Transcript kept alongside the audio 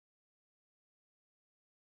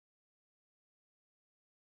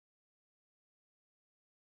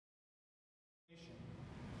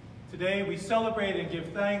Today we celebrate and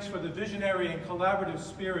give thanks for the visionary and collaborative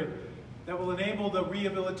spirit that will enable the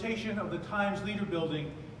rehabilitation of the Times Leader Building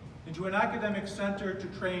into an academic center to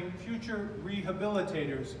train future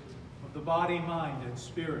rehabilitators of the body, mind, and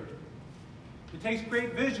spirit. It takes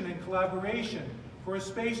great vision and collaboration for a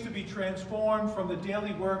space to be transformed from the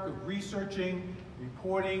daily work of researching,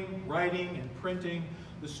 reporting, writing, and printing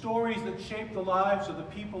the stories that shape the lives of the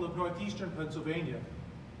people of northeastern Pennsylvania,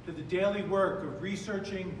 to the daily work of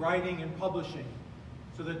researching, writing, and publishing,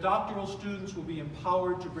 so that doctoral students will be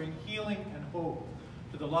empowered to bring healing and hope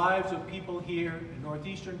to the lives of people here in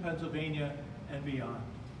northeastern Pennsylvania and beyond.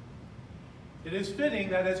 It is fitting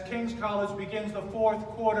that as King's College begins the fourth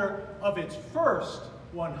quarter of its first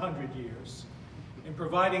 100 years, in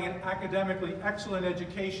providing an academically excellent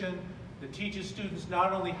education that teaches students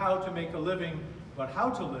not only how to make a living, but how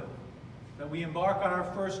to live, that we embark on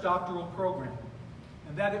our first doctoral program,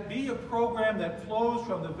 and that it be a program that flows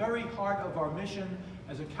from the very heart of our mission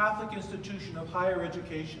as a Catholic institution of higher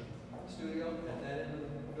education. Studio at that end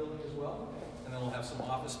of the building as well, and then we'll have some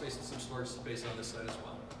office space and some storage space on this side as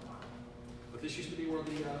well. But this used to be where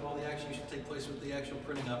all the action used to take place with the actual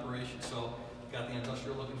printing operation, so got the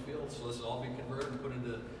industrial look and feel, so this will all be converted and put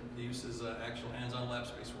into the use as actual hands-on lab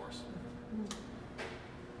space for us.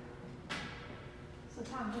 So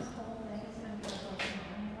Tom, just